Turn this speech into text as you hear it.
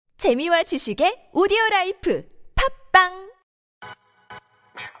재미와 지식의 오디오라이프 팝빵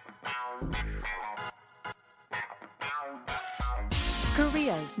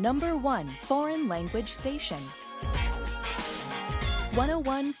Korea's #1 foreign language station.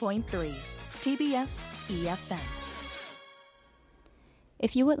 101.3 TBS EFM.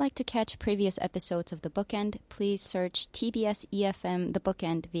 If you would like to catch previous episodes of The Bookend, please search TBS EFM The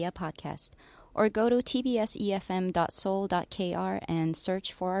Bookend via podcast, or go to tbsefm.seoul.kr and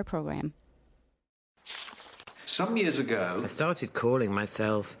search for our program. Some years ago, I started calling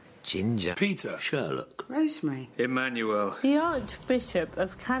myself Ginger. Peter, Sherlock, Rosemary, Emmanuel, the Archbishop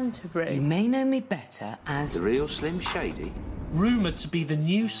of Canterbury. You may know me better as the real Slim Shady, rumoured to be the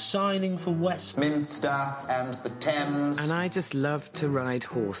new signing for Minster and the Thames. And I just love to ride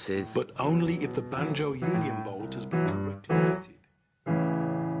horses. But only if the banjo union bolt has been correctly fitted.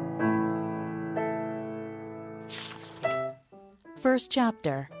 First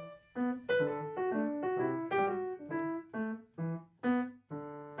chapter.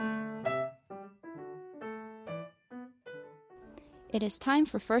 It is time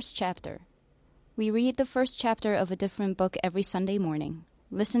for First Chapter. We read the first chapter of a different book every Sunday morning.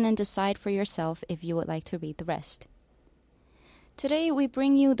 Listen and decide for yourself if you would like to read the rest. Today we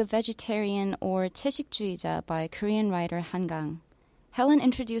bring you The Vegetarian or 채식주의자 by Korean writer Hangang. Helen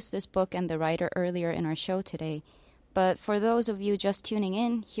introduced this book and the writer earlier in our show today, but for those of you just tuning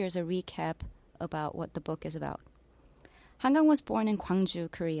in, here's a recap about what the book is about. Hangang was born in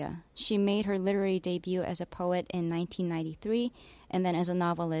Gwangju, Korea. She made her literary debut as a poet in 1993 and then as a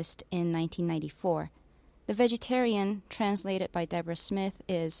novelist in 1994. The Vegetarian, translated by Deborah Smith,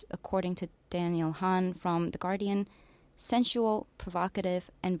 is, according to Daniel Han from The Guardian, sensual, provocative,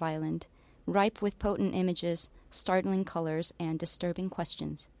 and violent, ripe with potent images, startling colors, and disturbing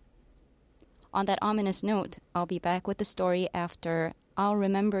questions. On that ominous note, I'll be back with the story after I'll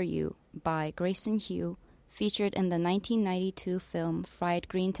Remember You by Grayson Hugh, featured in the 1992 film Fried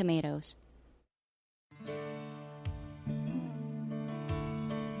Green Tomatoes.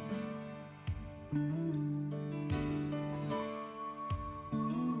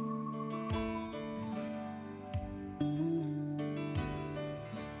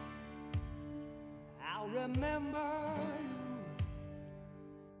 I'll remember you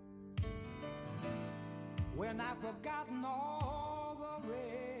when I've forgotten all the rest.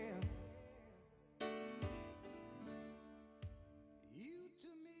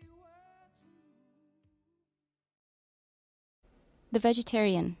 The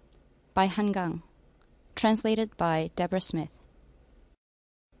Vegetarian by Hangang, translated by Deborah Smith.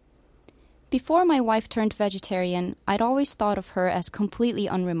 Before my wife turned vegetarian, I'd always thought of her as completely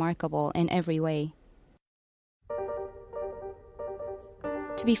unremarkable in every way.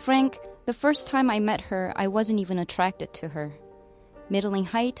 To be frank, the first time I met her, I wasn't even attracted to her. Middling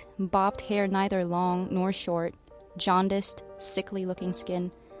height, bobbed hair neither long nor short, jaundiced, sickly-looking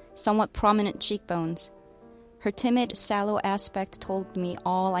skin, somewhat prominent cheekbones. Her timid, sallow aspect told me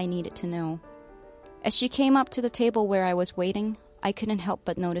all I needed to know. As she came up to the table where I was waiting, I couldn't help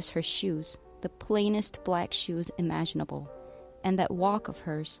but notice her shoes, the plainest black shoes imaginable, and that walk of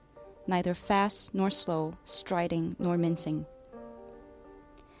hers, neither fast nor slow, striding nor mincing.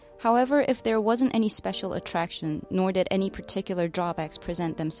 However, if there wasn't any special attraction, nor did any particular drawbacks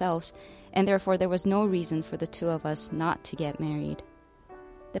present themselves, and therefore there was no reason for the two of us not to get married.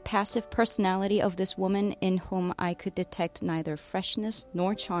 The passive personality of this woman, in whom I could detect neither freshness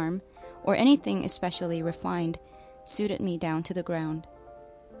nor charm, or anything especially refined, suited me down to the ground.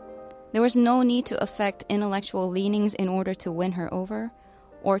 There was no need to affect intellectual leanings in order to win her over,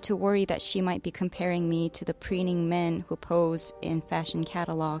 or to worry that she might be comparing me to the preening men who pose in fashion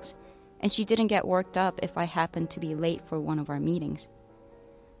catalogs, and she didn't get worked up if I happened to be late for one of our meetings.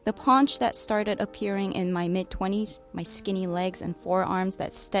 The paunch that started appearing in my mid-20s, my skinny legs and forearms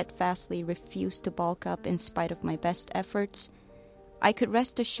that steadfastly refused to bulk up in spite of my best efforts, I could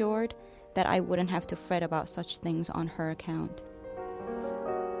rest assured that I wouldn't have to fret about such things on her account.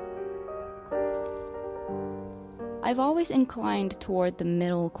 I've always inclined toward the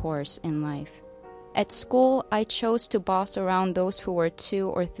middle course in life. At school, I chose to boss around those who were 2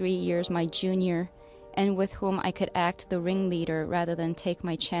 or 3 years my junior, and with whom I could act the ringleader rather than take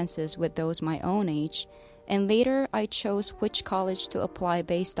my chances with those my own age, and later I chose which college to apply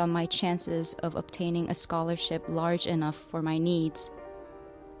based on my chances of obtaining a scholarship large enough for my needs.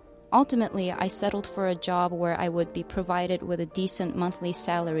 Ultimately, I settled for a job where I would be provided with a decent monthly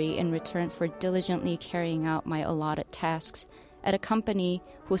salary in return for diligently carrying out my allotted tasks at a company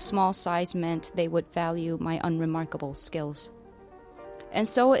whose small size meant they would value my unremarkable skills. And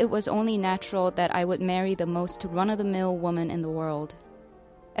so it was only natural that I would marry the most run-of-the-mill woman in the world.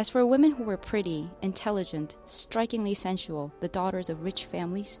 As for women who were pretty, intelligent, strikingly sensual, the daughters of rich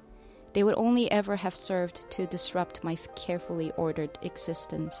families, they would only ever have served to disrupt my carefully ordered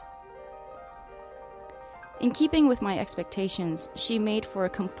existence. In keeping with my expectations, she made for a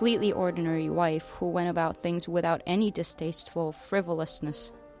completely ordinary wife who went about things without any distasteful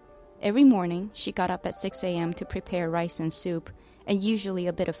frivolousness. Every morning, she got up at 6 a.m. to prepare rice and soup, and usually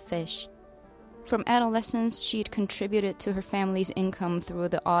a bit of fish. From adolescence, she'd contributed to her family's income through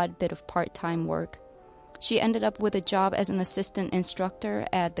the odd bit of part-time work. She ended up with a job as an assistant instructor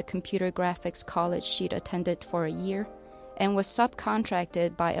at the computer graphics college she'd attended for a year, and was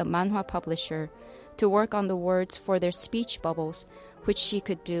subcontracted by a manhwa publisher to work on the words for their speech bubbles, which she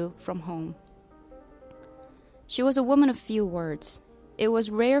could do from home. She was a woman of few words. It was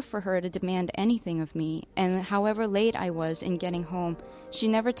rare for her to demand anything of me, and however late I was in getting home, she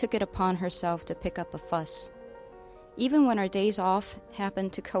never took it upon herself to pick up a fuss. Even when our days off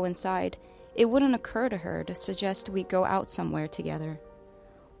happened to coincide, it wouldn't occur to her to suggest we go out somewhere together.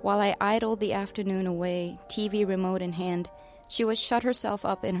 While I idled the afternoon away, TV remote in hand, she would shut herself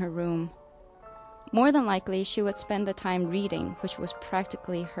up in her room. More than likely, she would spend the time reading, which was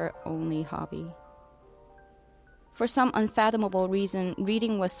practically her only hobby. For some unfathomable reason,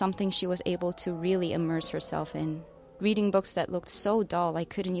 reading was something she was able to really immerse herself in. Reading books that looked so dull I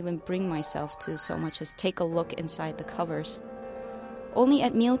couldn't even bring myself to so much as take a look inside the covers. Only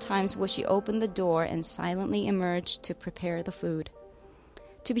at mealtimes would she open the door and silently emerge to prepare the food.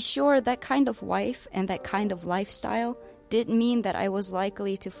 To be sure, that kind of wife and that kind of lifestyle did mean that I was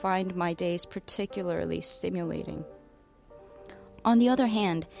likely to find my days particularly stimulating. On the other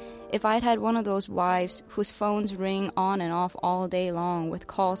hand, if I'd had one of those wives whose phones ring on and off all day long with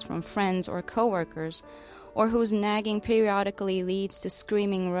calls from friends or coworkers, or whose nagging periodically leads to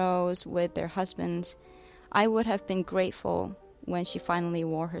screaming rows with their husbands, I would have been grateful when she finally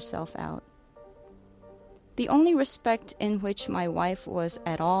wore herself out. The only respect in which my wife was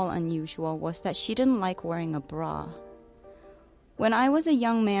at all unusual was that she didn't like wearing a bra. When I was a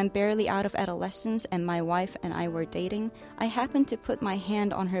young man barely out of adolescence and my wife and I were dating, I happened to put my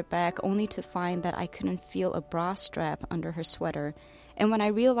hand on her back only to find that I couldn't feel a bra strap under her sweater, and when I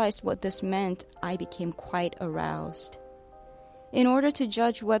realized what this meant, I became quite aroused. In order to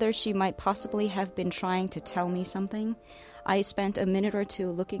judge whether she might possibly have been trying to tell me something, I spent a minute or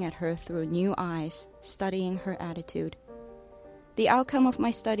two looking at her through new eyes, studying her attitude. The outcome of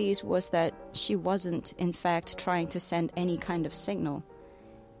my studies was that she wasn't, in fact, trying to send any kind of signal.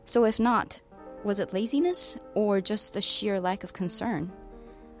 So if not, was it laziness or just a sheer lack of concern?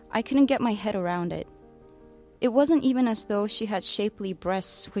 I couldn't get my head around it. It wasn't even as though she had shapely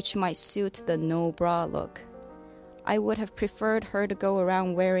breasts which might suit the no-bra look. I would have preferred her to go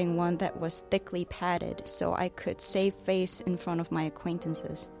around wearing one that was thickly padded so I could save face in front of my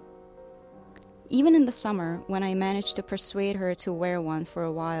acquaintances. Even in the summer, when I managed to persuade her to wear one for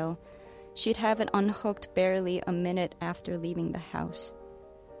a while, she'd have it unhooked barely a minute after leaving the house.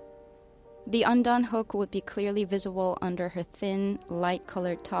 The undone hook would be clearly visible under her thin,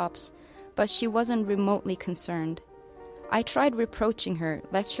 light-colored tops, but she wasn't remotely concerned. I tried reproaching her,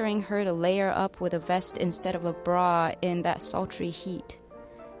 lecturing her to layer up with a vest instead of a bra in that sultry heat.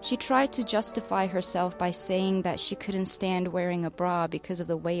 She tried to justify herself by saying that she couldn't stand wearing a bra because of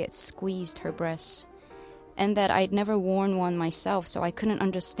the way it squeezed her breasts, and that I'd never worn one myself, so I couldn't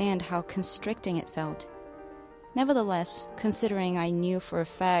understand how constricting it felt. Nevertheless, considering I knew for a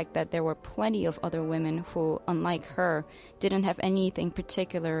fact that there were plenty of other women who, unlike her, didn't have anything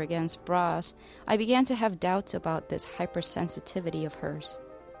particular against bras, I began to have doubts about this hypersensitivity of hers.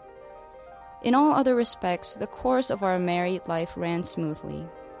 In all other respects, the course of our married life ran smoothly.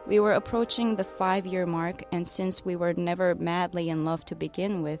 We were approaching the 5-year mark, and since we were never madly in love to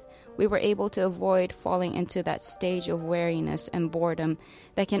begin with, we were able to avoid falling into that stage of weariness and boredom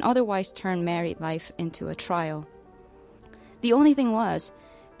that can otherwise turn married life into a trial. The only thing was,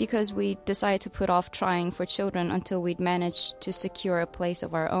 because we decided to put off trying for children until we'd managed to secure a place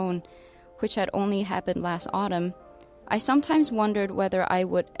of our own, which had only happened last autumn, I sometimes wondered whether I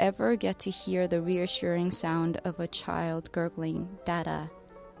would ever get to hear the reassuring sound of a child gurgling "dada"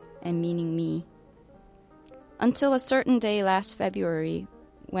 and meaning me. Until a certain day last February,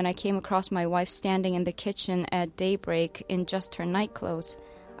 when I came across my wife standing in the kitchen at daybreak in just her nightclothes,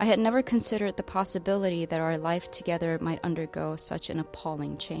 I had never considered the possibility that our life together might undergo such an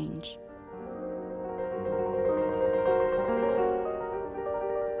appalling change.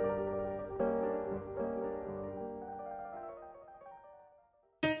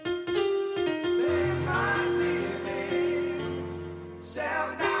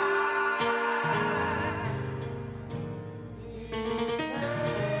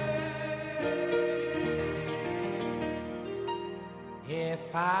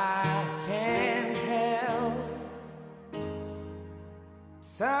 If I can help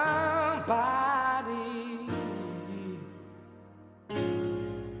somebody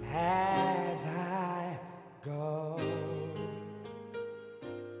as I go along.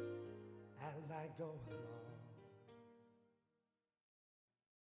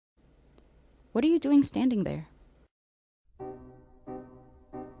 What are you doing standing there?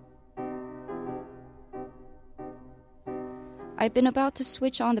 I'd been about to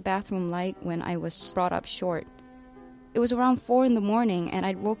switch on the bathroom light when I was brought up short. It was around 4 in the morning, and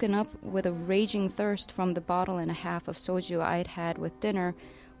I'd woken up with a raging thirst from the bottle and a half of soju I'd had with dinner,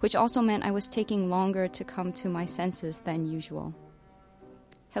 which also meant I was taking longer to come to my senses than usual.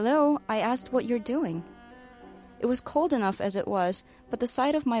 "Hello," I asked what you're doing. It was cold enough as it was, but the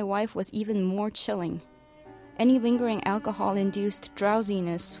sight of my wife was even more chilling. Any lingering alcohol-induced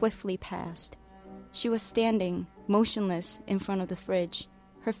drowsiness swiftly passed. She was standing, motionless, in front of the fridge.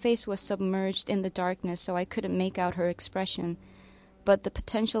 Her face was submerged in the darkness, so I couldn't make out her expression, but the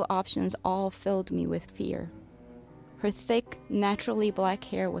potential options all filled me with fear. Her thick, naturally black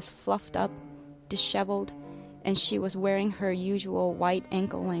hair was fluffed up, disheveled, and she was wearing her usual white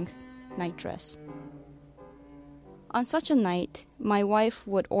ankle-length nightdress. On such a night, my wife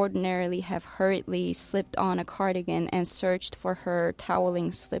would ordinarily have hurriedly slipped on a cardigan and searched for her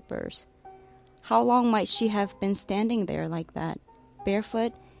toweling slippers. How long might she have been standing there like that,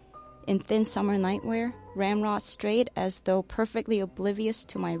 barefoot, in thin summer nightwear, ramrod straight as though perfectly oblivious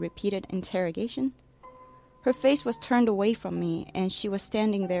to my repeated interrogation? Her face was turned away from me, and she was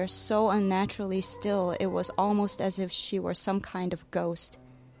standing there so unnaturally still it was almost as if she were some kind of ghost,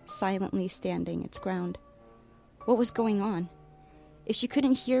 silently standing its ground. What was going on? If she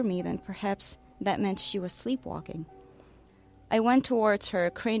couldn't hear me, then perhaps that meant she was sleepwalking. I went towards her,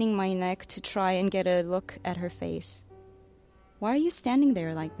 craning my neck to try and get a look at her face. "Why are you standing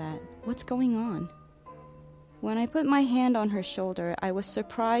there like that? What's going on?" When I put my hand on her shoulder, I was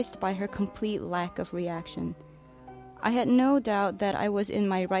surprised by her complete lack of reaction. I had no doubt that I was in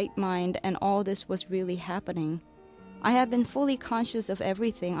my right mind and all this was really happening. I had been fully conscious of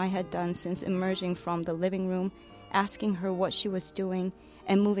everything I had done since emerging from the living room, asking her what she was doing,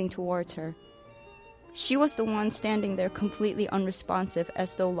 and moving towards her. She was the one standing there completely unresponsive,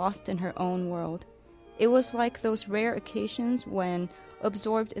 as though lost in her own world. It was like those rare occasions when,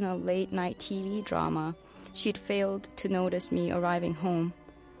 absorbed in a late-night TV drama, she'd failed to notice me arriving home.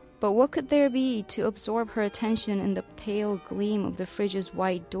 But what could there be to absorb her attention in the pale gleam of the fridge's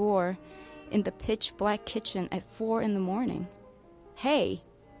white door, in the pitch-black kitchen at 4 in the morning? "Hey!"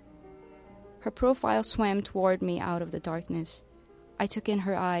 Her profile swam toward me out of the darkness. I took in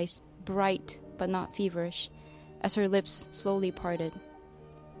her eyes, bright but not feverish, as her lips slowly parted.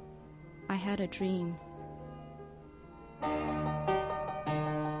 I had a dream.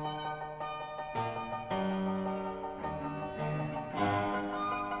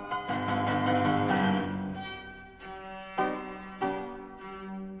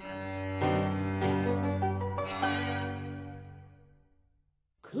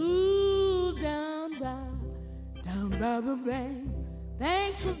 Cool down by the bank.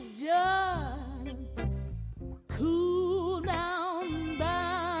 Thanks for Jordan. Cool down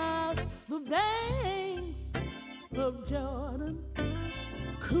by the banks of Jordan.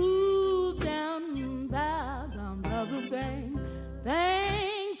 Cool down by the bank.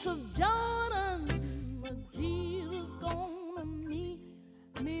 Thanks of Jordan. But Jesus gonna meet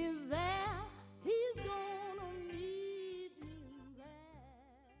me there. He's gonna meet me there.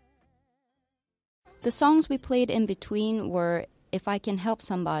 The songs we played in between were If I Can Help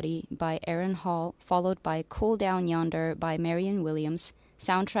Somebody by Aaron Hall, followed by Cool Down Yonder by Marianne Williams,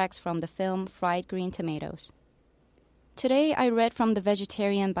 soundtracks from the film Fried Green Tomatoes. Today I read from The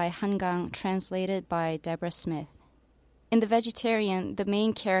Vegetarian by Hangang, translated by Deborah Smith. In The Vegetarian, the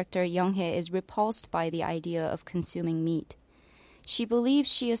main character Young-hye is repulsed by the idea of consuming meat. She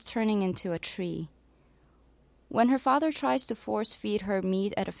believes she is turning into a tree. When her father tries to force-feed her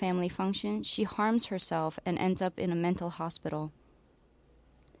meat at a family function, she harms herself and ends up in a mental hospital.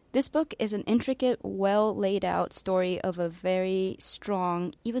 This book is an intricate, well-laid-out story of a very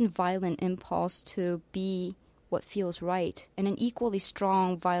strong, even violent impulse to be what feels right, and an equally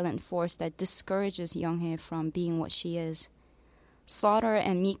strong, violent force that discourages Young-hye from being what she is. Slaughter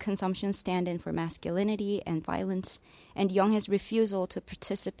and meat consumption stand in for masculinity and violence, and Young-hye's refusal to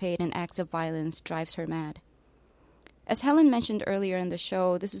participate in acts of violence drives her mad. As Helen mentioned earlier in the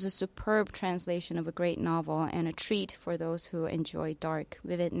show, this is a superb translation of a great novel and a treat for those who enjoy dark,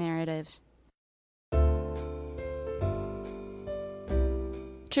 vivid narratives.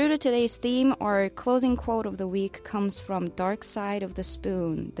 True to today's theme, our closing quote of the week comes from Dark Side of the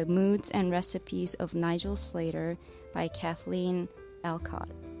Spoon, The Moods and Recipes of Nigel Slater by Kathleen Alcott.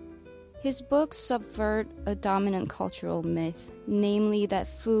 His books subvert a dominant cultural myth, namely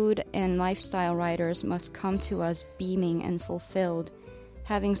that food and lifestyle writers must come to us beaming and fulfilled,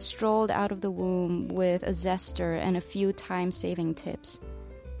 having strolled out of the womb with a zester and a few time-saving tips.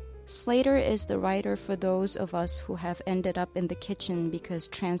 Slater is the writer for those of us who have ended up in the kitchen because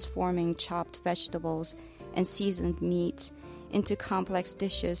transforming chopped vegetables and seasoned meats into complex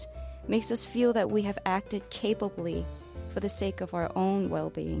dishes makes us feel that we have acted capably for the sake of our own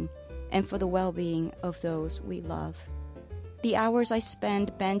well-being and for the well-being of those we love. The hours I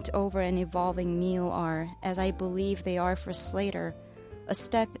spend bent over an evolving meal are, as I believe they are for Slater, a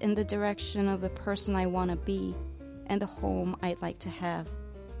step in the direction of the person I want to be and the home I'd like to have,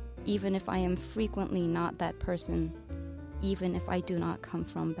 even if I am frequently not that person, even if I do not come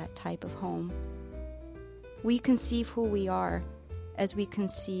from that type of home. We conceive who we are as we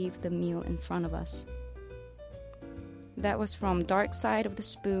conceive the meal in front of us. That was from Dark Side of the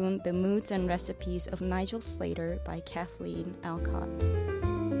Spoon, The Moods and Recipes of Nigel Slater by Kathleen Alcott.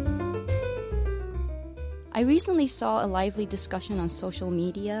 I recently saw a lively discussion on social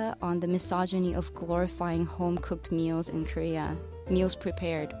media on the misogyny of glorifying home-cooked meals in Korea, meals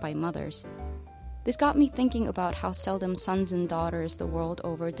prepared by mothers. This got me thinking about how seldom sons and daughters the world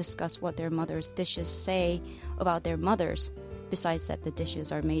over discuss what their mothers' dishes say about their mothers, besides that the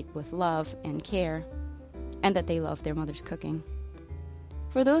dishes are made with love and care, and that they love their mother's cooking.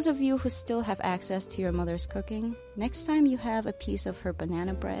 For those of you who still have access to your mother's cooking, next time you have a piece of her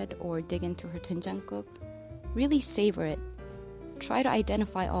banana bread or dig into her doenjangguk, really savor it. Try to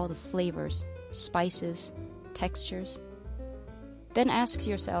identify all the flavors, spices, textures. Then ask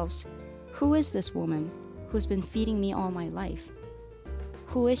yourselves, who is this woman who's been feeding me all my life?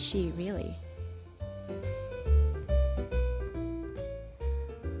 Who is she really?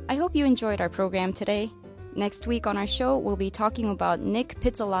 I hope you enjoyed our program today. Next week on our show, we'll be talking about Nick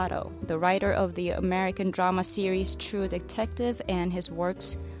Pizzolatto, the writer of the American drama series True Detective, and his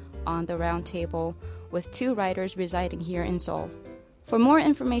works on the Round Table, with two writers residing here in Seoul. For more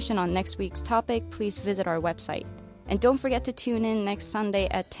information on next week's topic, please visit our website. And don't forget to tune in next Sunday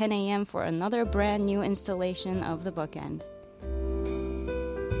at 10 a.m. for another brand new installation of The Bookend.